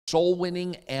Soul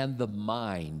winning and the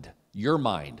mind. Your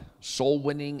mind. Soul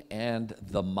winning and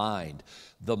the mind.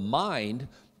 The mind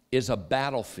is a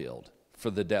battlefield for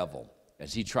the devil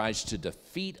as he tries to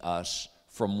defeat us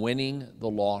from winning the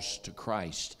lost to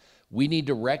Christ. We need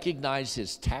to recognize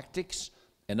his tactics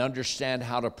and understand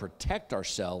how to protect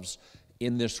ourselves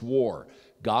in this war.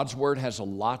 God's word has a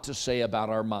lot to say about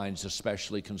our minds,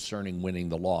 especially concerning winning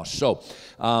the lost. So,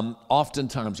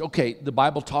 oftentimes, the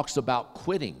Bible talks about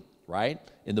quitting, right?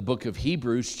 In the book of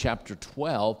Hebrews, chapter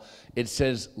 12, it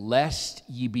says, "Lest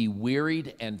ye be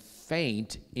wearied and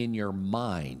faint in your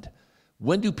mind."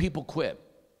 When do people quit?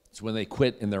 It's when they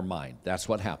quit in their mind. That's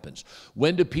what happens.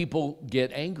 When do people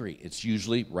get angry? It's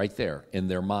usually right there in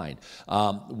their mind.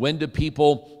 When do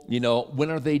people,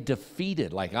 when are they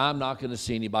defeated? Like, I'm not going to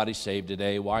see anybody saved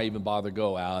today. Why even bother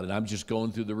go out? And I'm just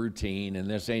going through the routine, and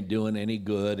this ain't doing any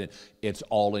good. And it's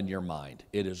all in your mind.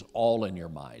 It is all in your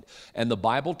mind. And the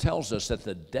Bible tells us that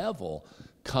the devil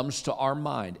comes to our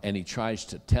mind, and he tries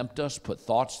to tempt us, put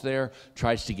thoughts there,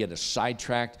 tries to get us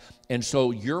sidetracked. And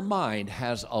so your mind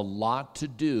has a lot to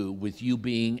do with you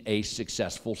being a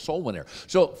successful soul winner.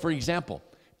 So, for example,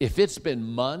 if it's been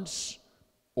months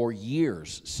or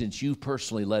years since you've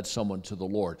personally led someone to the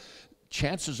Lord,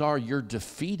 chances are you're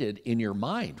defeated in your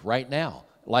mind right now.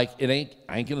 Like, I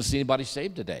ain't going to see anybody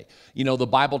saved today. The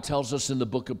Bible tells us in the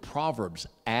book of Proverbs,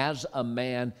 as a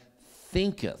man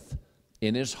thinketh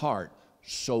in his heart,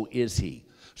 so is he.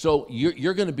 So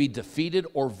you're going to be defeated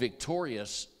or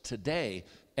victorious today,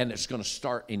 and it's going to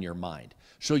start in your mind.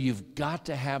 So you've got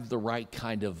to have the right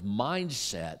kind of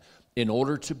mindset in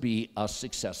order to be a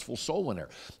successful soul winner.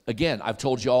 Again, I've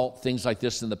told you all things like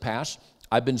this in the past.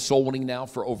 I've been soul winning now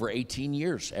for over 18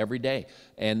 years every day,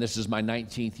 and this is my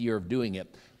 19th year of doing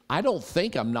it. I don't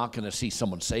think I'm not going to see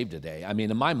someone saved today. I mean,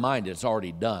 in my mind, it's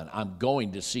already done. I'm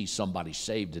going to see somebody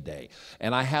saved today.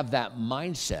 And I have that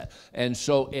mindset. And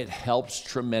so it helps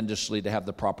tremendously to have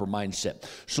the proper mindset.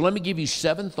 So let me give you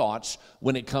 7 thoughts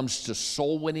when it comes to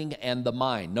soul winning and the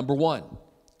mind. Number 1,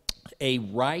 a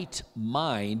right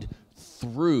mind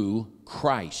through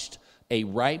Christ. A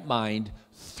right mind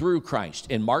through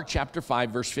Christ. In Mark chapter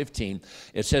 5, verse 15,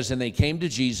 it says, "And they came to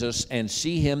Jesus and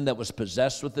see him that was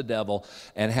possessed with the devil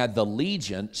and had the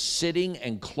legion sitting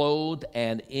and clothed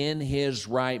and in his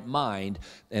right mind,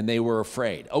 and they were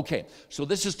afraid." Okay, so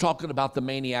this is talking about the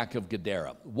maniac of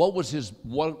Gadara. What was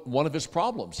one of his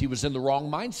problems? He was in the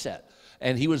wrong mindset,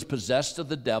 and he was possessed of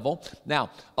the devil. Now,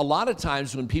 a lot of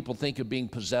times when people think of being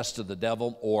possessed of the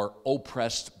devil or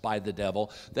oppressed by the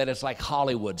devil, that it's like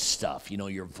Hollywood stuff.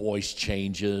 Your voice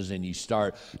changes and you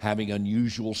start having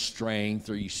unusual strength,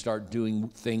 or you start doing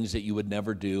things that you would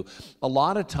never do. A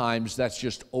lot of times that's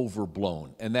just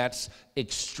overblown, and that's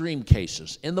extreme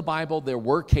cases. In the Bible, there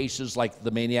were cases like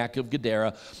the maniac of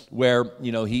Gadara where,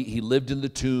 he lived in the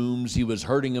tombs, he was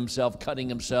hurting himself, cutting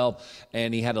himself,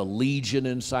 and he had a legion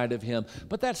inside of him.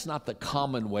 But that's not the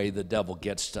common way the devil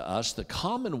gets to us. The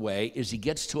common way is he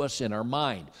gets to us in our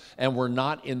mind, and we're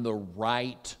not in the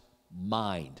right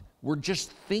mind. We're just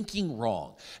thinking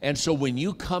wrong. And so when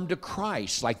you come to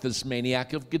Christ, like this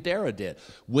maniac of Gadara did,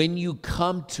 when you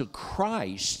come to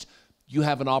Christ, you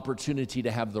have an opportunity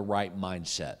to have the right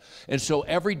mindset. And so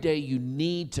every day you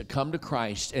need to come to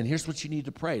Christ, and here's what you need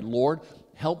to pray. Lord,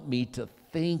 help me to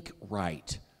think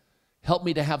right. Help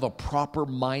me to have a proper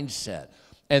mindset.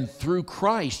 And through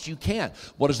Christ, you can.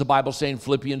 What does the Bible say in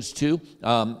Philippians 2?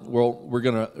 We're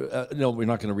not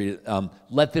going to read it.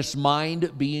 "Let this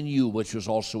mind be in you, which was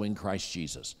also in Christ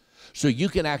Jesus." So you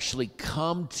can actually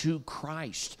come to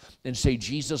Christ and say,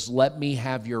 "Jesus, let me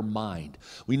have your mind."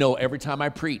 We know every time I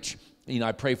preach,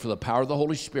 I pray for the power of the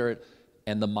Holy Spirit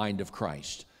and the mind of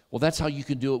Christ. Well, that's how you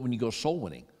can do it when you go soul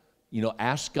winning.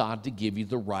 Ask God to give you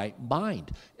the right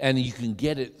mind, and you can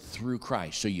get it through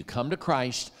Christ. So you come to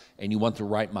Christ, and you want the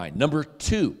right mind. Number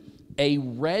 2, a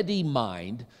ready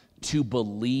mind to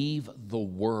believe the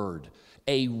word.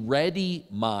 A ready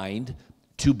mind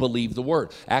to believe the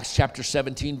word. Acts chapter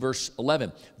 17, verse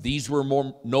 11. "These were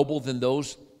more noble than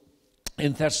those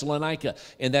in Thessalonica,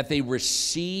 in that they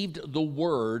received the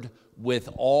word with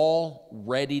all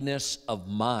readiness of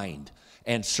mind,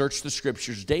 and search the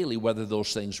scriptures daily whether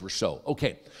those things were so."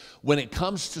 Okay, when it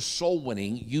comes to soul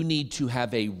winning, you need to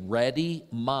have a ready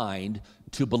mind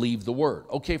to believe the word.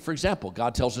 Okay, for example,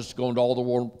 God tells us to go into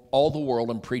all the world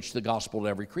and preach the gospel to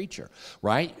every creature,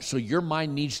 right? So your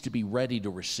mind needs to be ready to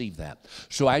receive that.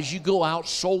 So as you go out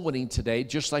soul winning today,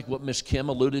 just like what Miss Kim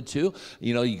alluded to,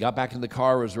 you got back in the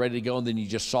car, was ready to go, and then you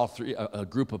just saw a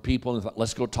group of people and thought,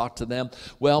 let's go talk to them.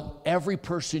 Well, every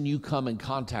person you come in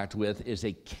contact with is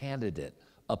a candidate,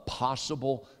 a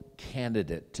possible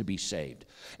candidate to be saved.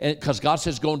 And because God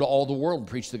says, go into all the world and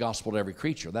preach the gospel to every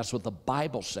creature. That's what the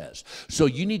Bible says. So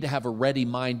you need to have a ready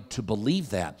mind to believe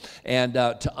that and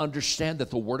to understand that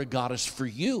the Word of God is for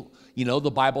you. You know,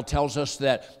 the Bible tells us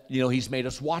that, you know, He's made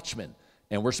us watchmen,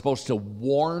 and we're supposed to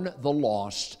warn the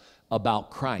lost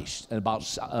about Christ and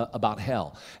about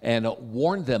hell, and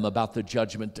warn them about the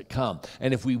judgment to come.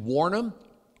 And if we warn them,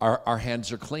 our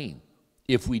hands are clean.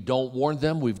 If we don't warn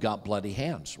them, we've got bloody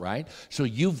hands, right? So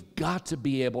you've got to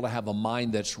be able to have a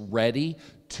mind that's ready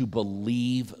to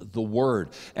believe the Word.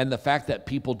 And the fact that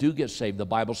people do get saved, the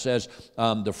Bible says,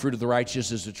 the fruit of the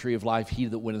righteous is the tree of life. He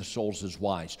that winneth souls is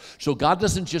wise. So God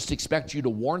doesn't just expect you to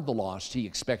warn the lost. He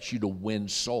expects you to win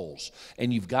souls.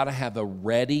 And you've got to have a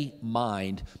ready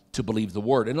mind to believe the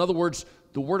Word. In other words,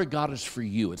 the Word of God is for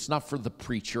you. It's not for the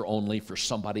preacher only, for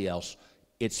somebody else.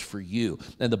 It's for you.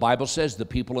 And the Bible says the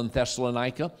people in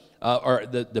Thessalonica, or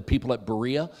the people at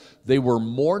Berea, they were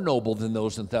more noble than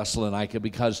those in Thessalonica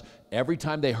because every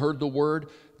time they heard the Word,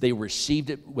 they received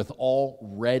it with all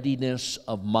readiness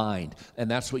of mind.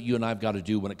 And that's what you and I have got to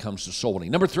do when it comes to soul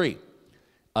winning. Number 3,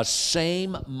 a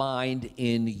same mind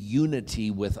in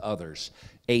unity with others.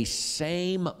 A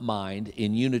same mind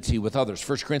in unity with others.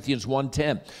 1 Corinthians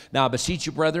 1:10. Now I beseech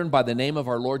you, brethren, by the name of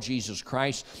our Lord Jesus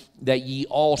Christ, that ye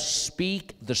all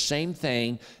speak the same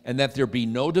thing, and that there be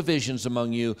no divisions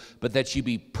among you, but that ye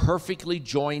be perfectly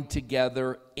joined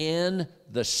together in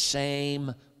the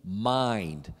same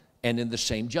mind and in the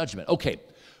same judgment. Okay,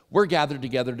 we're gathered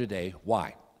together today.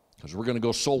 Why? Because we're going to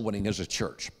go soul winning as a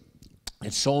church.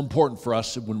 It's so important for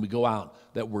us when we go out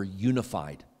that we're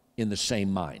unified in the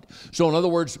same mind. So in other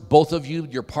words, both of you,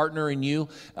 your partner and you,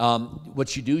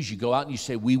 what you do is you go out and you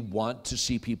say, we want to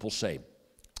see people saved.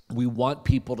 We want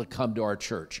people to come to our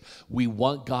church. We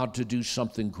want God to do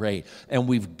something great. And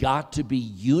we've got to be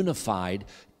unified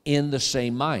in the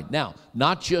same mind. Now,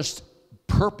 not just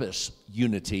purpose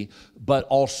unity, but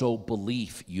also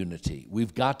belief unity.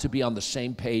 We've got to be on the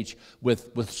same page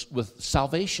with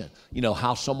salvation, you know,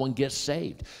 how someone gets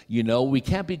saved. You know, we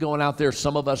can't be going out there,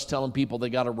 some of us telling people they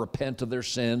got to repent of their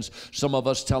sins, some of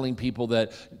us telling people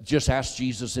that just ask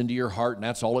Jesus into your heart and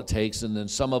that's all it takes, and then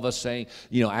some of us saying,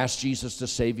 you know, ask Jesus to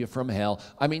save you from hell.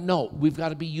 I mean, no, we've got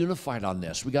to be unified on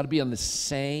this. We've got to be on the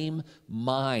same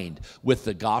mind with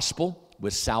the gospel,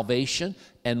 with salvation,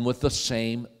 and with the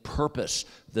same purpose,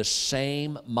 the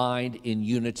same mind in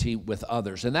unity with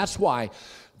others. And that's why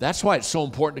it's so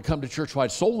important to come to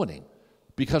church-wide soul winning,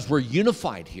 because we're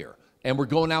unified here, and we're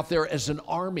going out there as an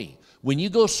army. When you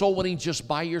go soul winning just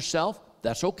by yourself,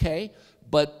 that's okay,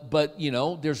 but you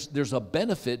know, there's a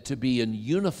benefit to being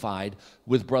unified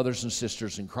with brothers and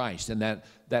sisters in Christ, and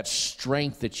that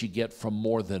strength that you get from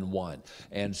more than one.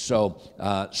 And so,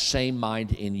 same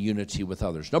mind in unity with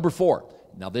others. Number 4,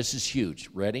 now this is huge.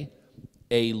 Ready?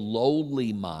 A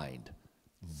lowly mind,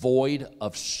 void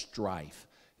of strife.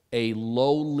 A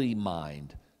lowly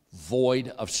mind, void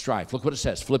of strife. Look what it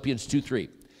says, Philippians 2:3.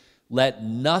 Let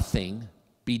nothing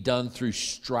be done through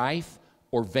strife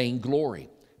or vainglory,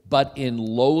 but in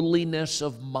lowliness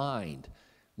of mind,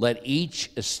 let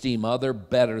each esteem other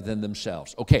better than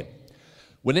themselves. Okay,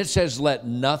 when it says let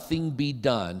nothing be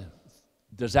done,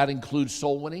 does that include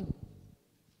soul winning?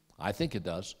 I think it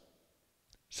does.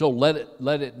 So let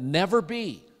it never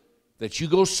be that you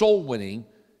go soul winning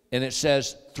and it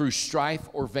says through strife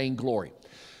or vainglory.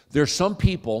 There's some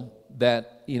people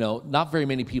that, you know, not very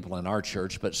many people in our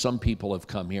church, but some people have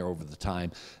come here over the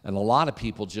time, and a lot of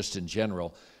people just in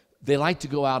general, they like to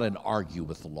go out and argue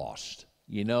with the lost,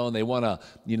 you know, and they want to,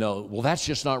 you know, well, that's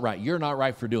just not right. You're not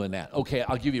right for doing that. Okay,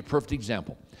 I'll give you a perfect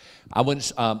example. I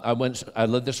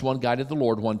led this one guy to the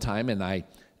Lord one time, and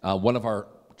one of our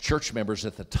church members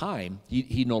at the time,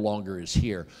 he no longer is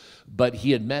here, but he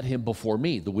had met him before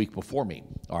me, the week before me,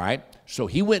 all right? So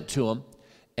he went to him,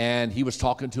 and he was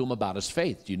talking to him about his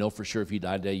faith. Do you know for sure if you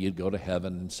died today, you'd go to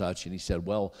heaven and such? And he said,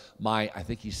 well, I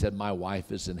think he said, my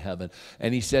wife is in heaven.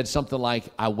 And he said something like,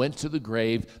 I went to the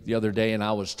grave the other day, and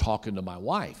I was talking to my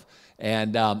wife.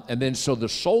 And then so the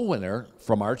soul winner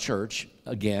from our church,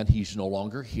 again, he's no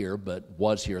longer here, but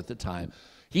was here at the time,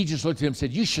 he just looked at him and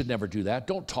said, you should never do that.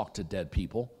 Don't talk to dead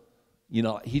people. You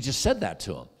know, he just said that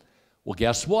to him. Well,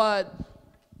 guess what?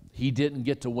 He didn't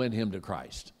get to win him to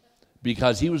Christ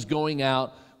because he was going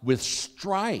out with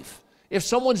strife. If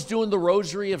someone's doing the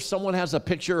rosary, if someone has a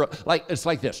picture, it's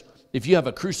like this. If you have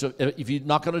if you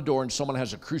knock on a door and someone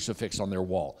has a crucifix on their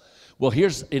wall, well,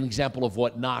 here's an example of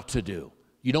what not to do.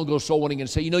 You don't go soul winning and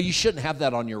say, you know, you shouldn't have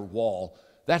that on your wall.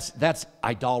 That's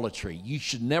idolatry. You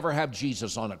should never have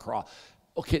Jesus on a cross.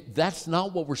 Okay, that's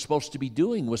not what we're supposed to be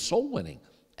doing with soul winning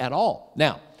at all.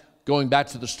 Now, going back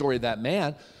to the story of that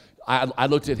man, I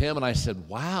looked at him and I said,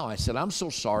 wow. I said, I'm so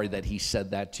sorry that he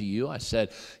said that to you. I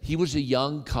said, he was a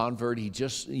young convert. He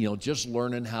just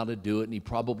learning how to do it, and he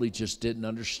probably just didn't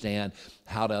understand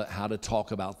how to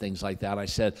talk about things like that. I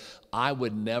said, I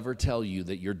would never tell you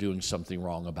that you're doing something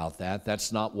wrong about that.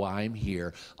 That's not why I'm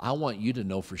here. I want you to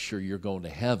know for sure you're going to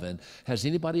heaven. Has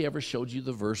anybody ever showed you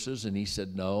the verses? And he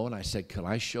said, no. And I said, can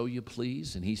I show you,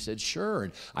 please? And he said, sure.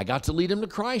 And I got to lead him to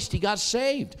Christ. He got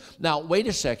saved. Now, wait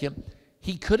a second.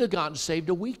 He could have gotten saved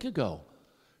a week ago.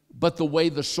 But the way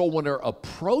the soul winner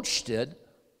approached it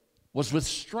was with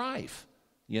strife,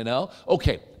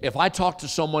 Okay, if I talk to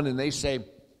someone and I say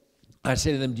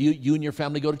to them, do you and your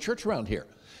family go to church around here?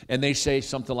 And they say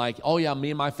something like, oh yeah,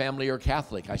 me and my family are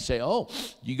Catholic. I say, oh,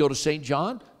 you go to St.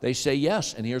 John? They say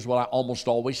yes. And here's what I almost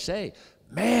always say.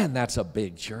 Man, that's a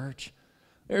big church.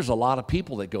 There's a lot of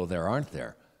people that go there, aren't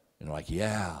there? And they're like,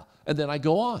 yeah. And then I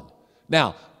go on.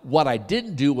 Now, what I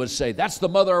didn't do was say, that's the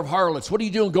mother of harlots. What are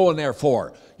you doing going there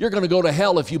for? You're going to go to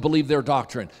hell if you believe their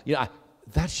doctrine.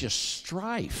 That's just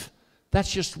strife.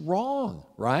 That's just wrong,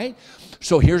 right?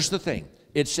 So here's the thing.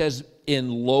 It says, in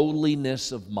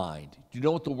lowliness of mind. Do you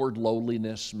know what the word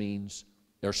lowliness means?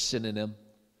 Their synonym.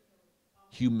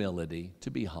 Humility, to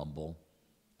be humble.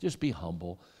 Just be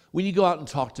humble. When you go out and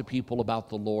talk to people about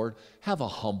the Lord, have a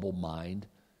humble mind.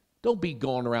 Don't be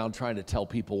going around trying to tell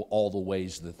people all the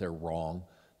ways that they're wrong.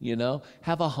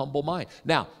 Have a humble mind.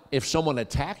 Now, if someone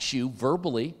attacks you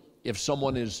verbally, if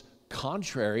someone is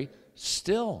contrary,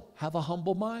 still have a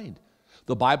humble mind.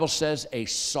 The Bible says a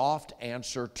soft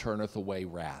answer turneth away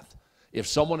wrath. If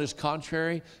someone is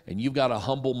contrary and you've got a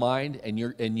humble mind and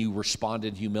you respond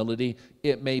in humility,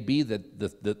 it may be that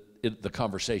the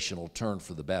conversation will turn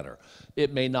for the better.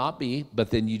 It may not be,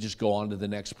 but then you just go on to the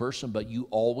next person. But you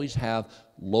always have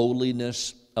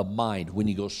lowliness of mind when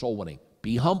you go soul winning.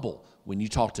 Be humble when you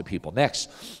talk to people. Next,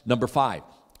 number 5,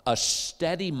 a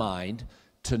steady mind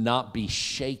to not be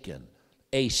shaken.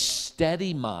 A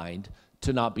steady mind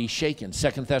to not be shaken. 2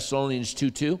 Thessalonians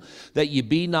 2:2, that ye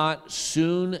be not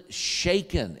soon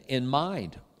shaken in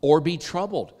mind or be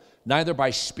troubled, neither by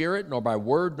spirit, nor by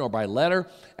word, nor by letter,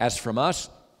 as from us,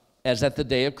 as that the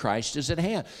day of Christ is at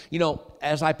hand.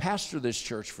 As I pastor this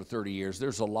church for 30 years,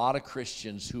 there's a lot of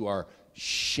Christians who are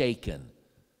shaken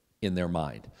in their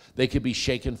mind. They could be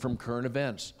shaken from current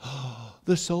events. Oh,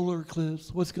 the solar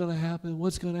eclipse, what's going to happen?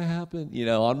 What's going to happen?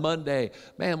 On Monday,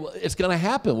 man, it's going to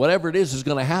happen. Whatever it is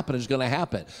going to happen is going to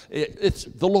happen. It's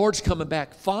the Lord's coming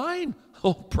back. Fine.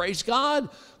 Oh, praise God.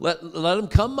 Let him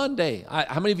come Monday.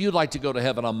 How many of you would like to go to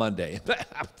heaven on Monday?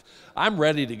 I'm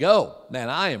ready to go. Man,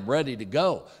 I am ready to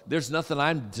go. There's nothing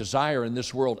I desire in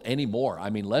this world anymore. I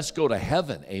mean, let's go to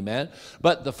heaven, amen?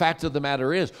 But the fact of the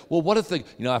matter is, well, what if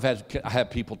I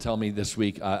had people tell me this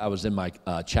week, I was in my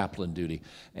chaplain duty,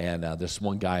 and this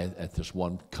one guy at this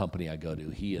one company I go to,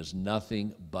 he is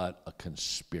nothing but a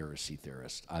conspiracy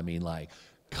theorist. I mean,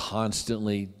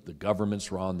 constantly, the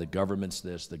government's wrong, the government's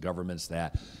this, the government's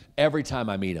that. Every time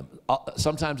I meet him,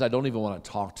 sometimes I don't even want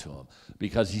to talk to him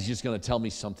because he's just going to tell me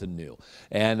something new.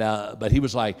 And but he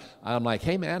was like, I'm like,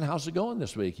 hey man, how's it going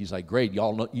this week? He's like, great.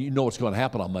 You know what's going to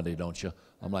happen on Monday, don't you?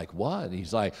 I'm like, what? And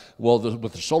he's like, well,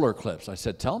 with the solar eclipse. I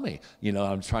said, tell me.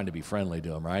 I'm trying to be friendly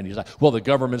to him, right? And he's like, well, the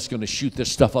government's going to shoot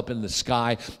this stuff up in the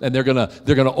sky, and they're going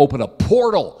to open a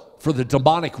portal for the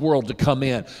demonic world to come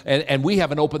in. And we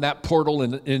haven't opened that portal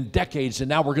in decades, and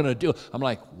now we're going to do it. I'm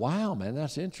like, wow, man,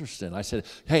 that's interesting. I said,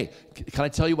 hey, can I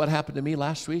tell you what happened to me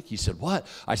last week? He said, what?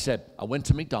 I said, I went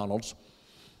to McDonald's,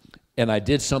 and I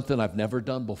did something I've never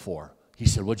done before. He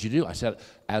said, what'd you do? I said,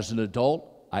 as an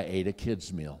adult, I ate a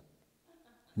kid's meal.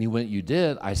 And he went, you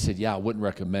did? I said, yeah, I wouldn't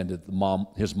recommend it.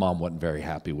 His mom wasn't very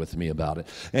happy with me about it.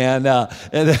 And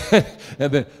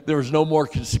then there was no more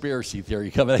conspiracy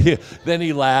theory coming. Then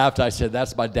he laughed. I said,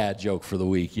 that's my dad joke for the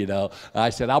week, I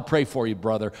said, I'll pray for you,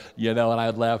 brother, and I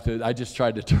laughed. I just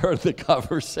tried to turn the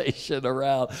conversation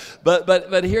around.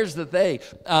 But here's the thing,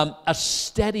 a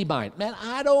steady mind. Man,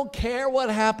 I don't care what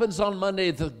happens on Monday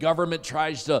if the government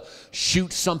tries to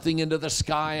shoot something into the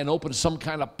sky and open some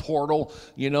kind of portal.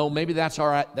 Maybe that's all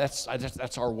right.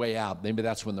 That's our way out. Maybe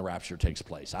that's when the rapture takes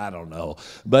place. I don't know.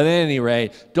 But at any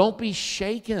rate, don't be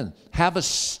shaken. Have a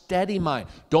steady mind.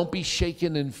 Don't be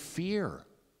shaken in fear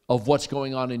of what's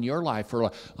going on in your life.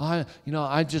 Or,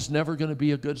 I'm just never going to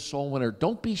be a good soul winner.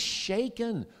 Don't be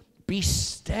shaken. Be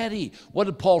steady. What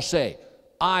did Paul say?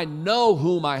 I know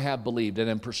whom I have believed and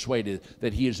am persuaded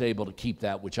that he is able to keep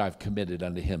that which I've committed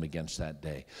unto him against that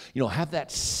day. Have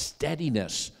that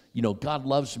steadiness. God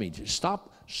loves me.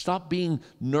 Stop being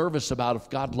nervous about if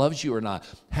God loves you or not.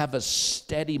 Have a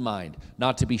steady mind,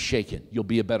 not to be shaken. You'll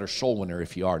be a better soul winner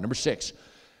if you are. Number 6,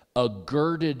 a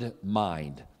girded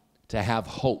mind to have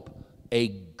hope. A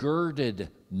girded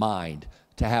mind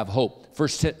to have hope.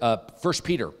 First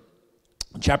Peter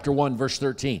chapter 1, verse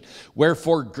 13.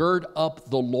 Wherefore gird up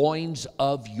the loins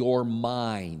of your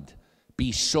mind.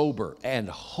 Be sober and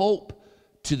hope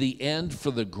to the end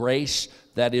for the grace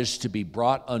that is to be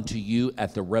brought unto you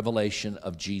at the revelation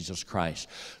of Jesus Christ.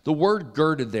 The word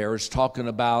girded there is talking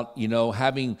about,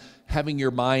 having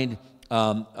your mind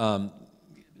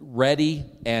ready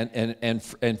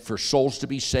and for souls to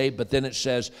be saved, but then it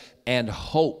says, and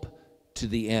hope to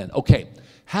the end. Okay,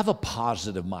 have a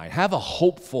positive mind. Have a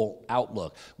hopeful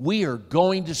outlook. We are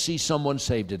going to see someone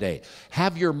saved today.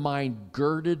 Have your mind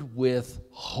girded with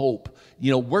hope.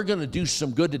 We're going to do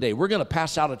some good today. We're going to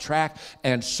pass out a tract,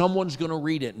 and someone's going to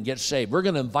read it and get saved. We're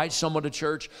going to invite someone to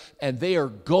church, and they are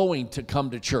going to come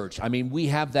to church. I mean, we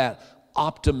have that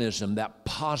optimism, that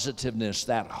positiveness,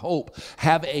 that hope.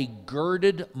 Have a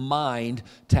girded mind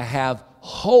to have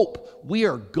hope. We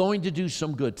are going to do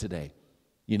some good today.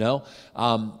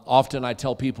 Often I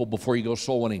tell people before you go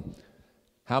soul winning,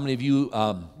 how many of you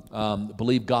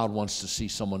believe God wants to see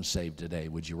someone saved today?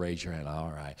 Would you raise your hand? All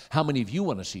right. How many of you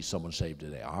want to see someone saved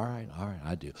today? All right,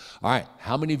 I do. All right.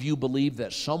 How many of you believe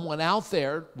that someone out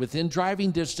there within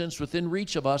driving distance, within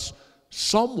reach of us,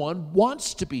 someone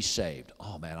wants to be saved?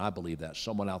 Oh, man, I believe that.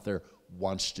 Someone out there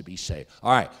wants to be saved.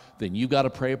 All right, then you got to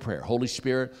pray a prayer. Holy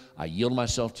Spirit, I yield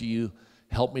myself to you.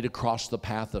 Help me to cross the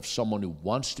path of someone who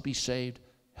wants to be saved.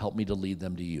 Help me to lead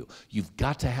them to you. You've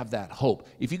got to have that hope.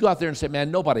 If you go out there and say, man,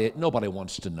 nobody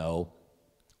wants to know.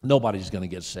 Nobody's going to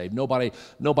get saved.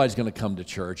 Nobody's going to come to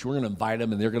church. We're going to invite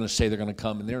them, and they're going to say they're going to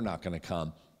come, and they're not going to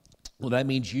come. Well, that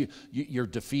means you're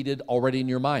defeated already in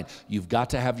your mind. You've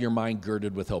got to have your mind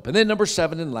girded with hope. And then number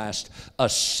 7 and last, a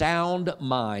sound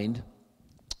mind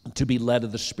to be led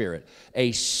of the Spirit.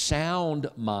 A sound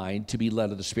mind to be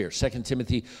led of the Spirit. 2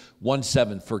 Timothy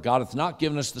 1:7, for God hath not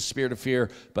given us the spirit of fear,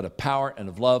 but of power and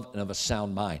of love and of a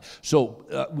sound mind. So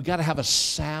we got to have a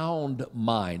sound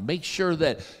mind. Make sure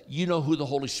that you know who the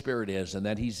Holy Spirit is and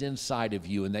that He's inside of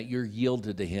you and that you're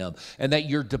yielded to Him and that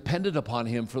you're dependent upon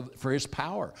Him for His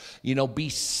power. Be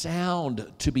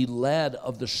sound to be led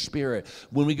of the Spirit.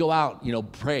 When we go out,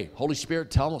 pray. Holy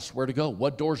Spirit, tell us where to go.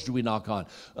 What doors do we knock on?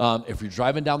 If you're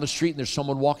driving down the street and there's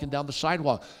someone walking down the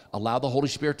sidewalk, allow the Holy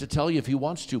Spirit to tell you if He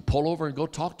wants to. Pull over and go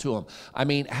talk to Him. I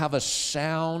mean, have a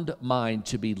sound mind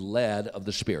to be led of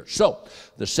the Spirit. So,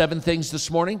 the 7 things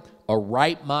this morning: a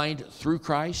right mind through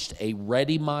Christ, a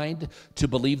ready mind to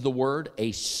believe the Word,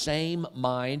 a same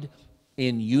mind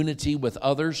in unity with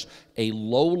others, a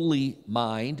lowly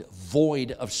mind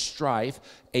void of strife,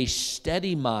 a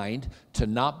steady mind to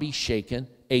not be shaken,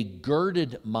 a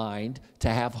girded mind to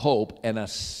have hope, and a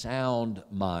sound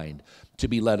mind to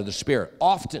be led of the Spirit.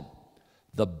 Often,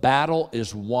 the battle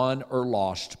is won or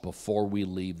lost before we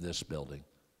leave this building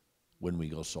when we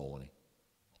go soul winning.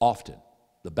 Often,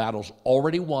 the battle's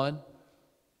already won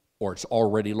or it's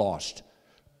already lost.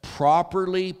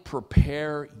 Properly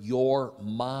prepare your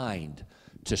mind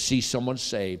to see someone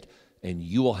saved, and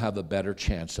you will have a better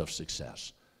chance of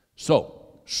success.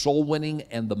 So, soul winning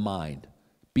and the mind.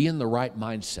 Be in the right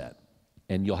mindset,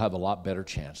 and you'll have a lot better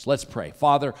chance. Let's pray.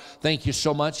 Father, thank you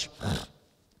so much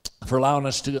for allowing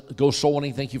us to go soul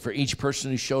winning. Thank you for each person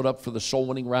who showed up for the soul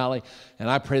winning rally. And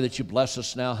I pray that you bless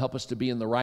us now. Help us to be in the right